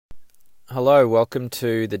Hello, welcome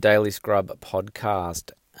to the Daily Scrub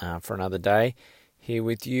podcast for another day. Here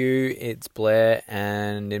with you, it's Blair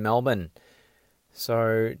and in Melbourne.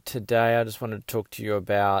 So today I just wanted to talk to you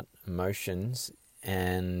about emotions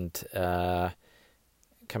and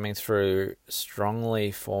coming through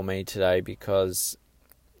strongly for me today because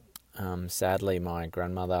sadly my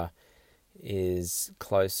grandmother is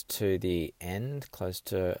close to the end, close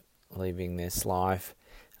to leaving this life.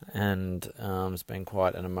 And it's been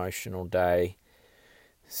quite an emotional day.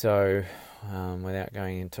 So without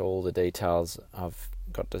going into all the details, I've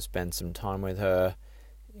got to spend some time with her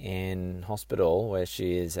in hospital where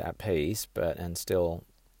she is at peace and still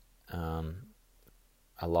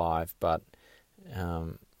alive, but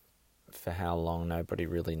for how long nobody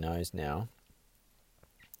really knows now.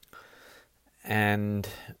 And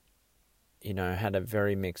had a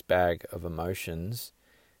very mixed bag of emotions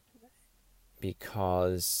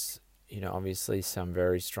because, obviously some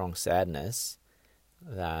very strong sadness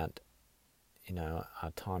that,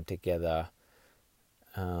 our time together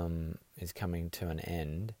is coming to an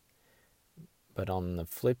end. But on the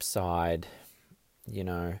flip side,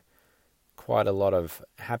 quite a lot of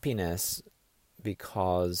happiness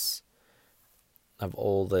because of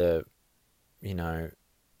all the,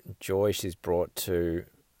 joy she's brought to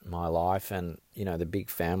my life and, the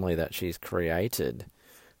big family that she's created.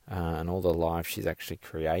 And all the life she's actually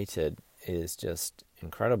created is just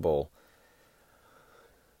incredible.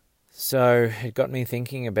 So it got me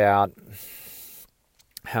thinking about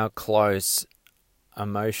how close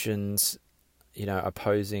emotions,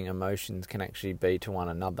 opposing emotions can actually be to one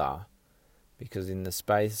another. Because in the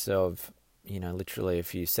space of, literally a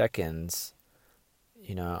few seconds,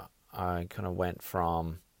 I kind of went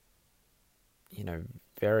from,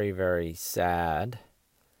 very, very sad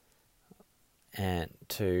and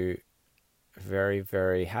to very,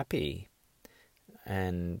 very happy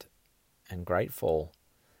and grateful.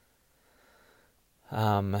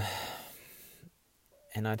 And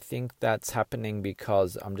I think that's happening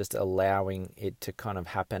because I'm just allowing it to kind of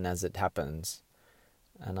happen as it happens.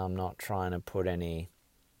 And I'm not trying to put any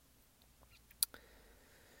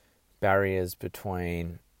barriers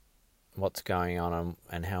between what's going on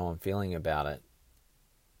and how I'm feeling about it.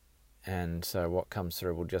 And so what comes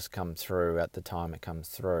through will just come through at the time it comes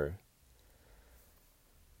through.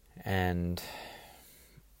 And,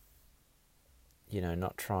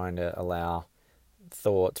 not trying to allow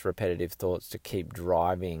repetitive thoughts to keep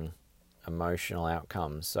driving emotional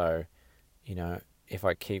outcomes. So, if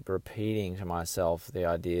I keep repeating to myself the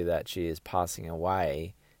idea that she is passing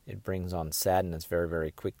away, it brings on sadness very, very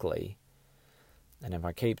quickly. And if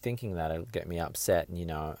I keep thinking that, it'll get me upset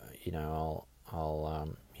and, I'll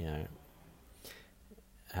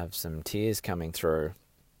have some tears coming through.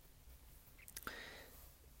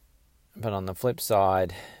 But on the flip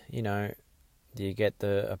side, you get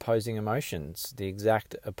the opposing emotions. The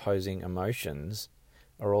exact opposing emotions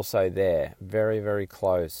are also there, very, very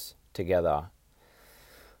close together.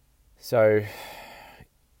 So,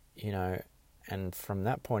 and from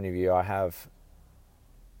that point of view, I have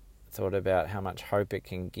thought about how much hope it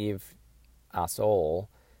can give us all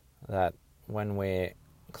that when we're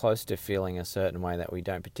close to feeling a certain way that we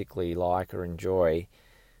don't particularly like or enjoy,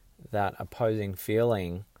 that opposing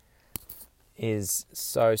feeling is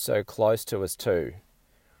so, so close to us too.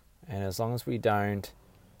 And as long as we don't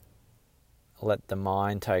let the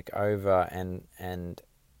mind take over and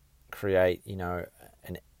create, a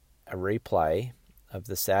replay of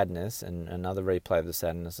the sadness and another replay of the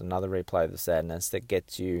sadness, another replay of the sadness that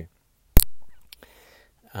gets you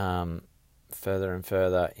further and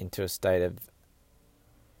further into a state of,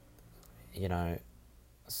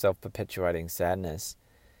 self-perpetuating sadness,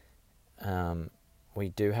 we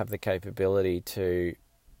do have the capability to,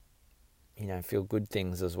 feel good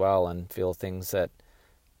things as well and feel things that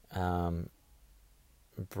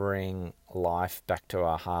bring life back to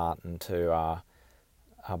our heart and to our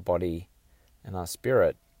body and our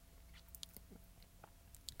spirit,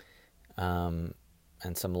 and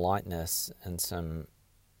some lightness and some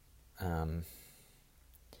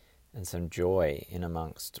joy in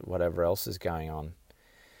amongst whatever else is going on.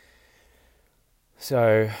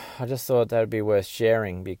 So I just thought that would be worth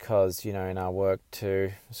sharing because, in our work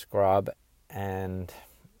to scrub and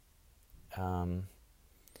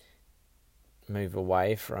move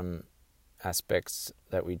away from aspects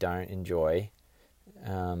that we don't enjoy,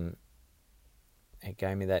 it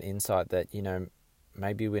gave me that insight that,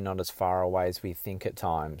 maybe we're not as far away as we think at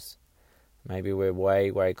times. Maybe we're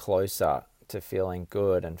way, way closer to feeling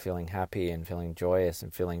good and feeling happy and feeling joyous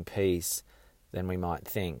and feeling peace than we might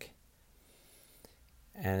think.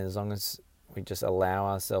 And as long as we just allow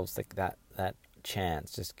ourselves that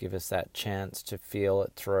chance. Just give us that chance to feel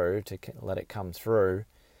it through, to let it come through.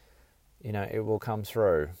 It will come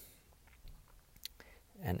through.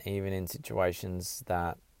 And even in situations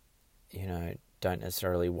that, don't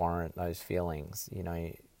necessarily warrant those feelings,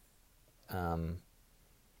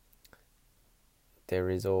 there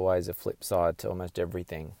is always a flip side to almost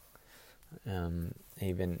everything,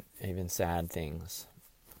 even sad things.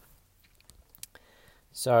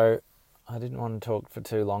 So I didn't want to talk for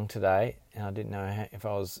too long today, and I didn't know if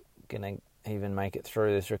I was going to even make it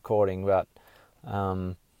through this recording, but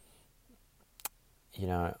I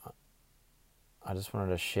just wanted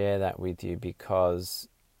to share that with you because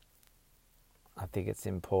I think it's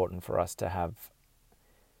important for us to have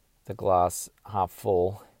the glass half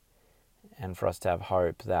full, and for us to have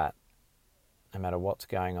hope that no matter what's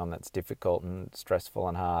going on that's difficult and stressful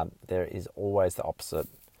and hard, there is always the opposite.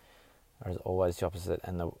 There is always the opposite,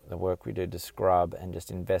 and the work we do to scrub and just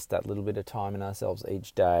invest that little bit of time in ourselves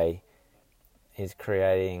each day is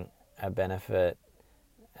creating a benefit,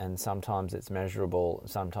 and sometimes it's measurable,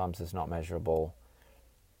 sometimes it's not measurable.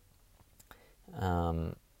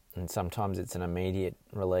 And sometimes it's an immediate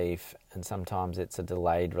relief, and sometimes it's a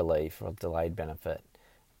delayed relief or delayed benefit.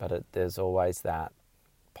 But there's always that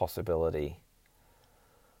possibility.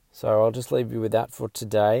 So I'll just leave you with that for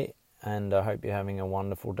today, and I hope you're having a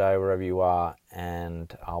wonderful day wherever you are,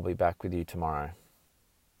 and I'll be back with you tomorrow.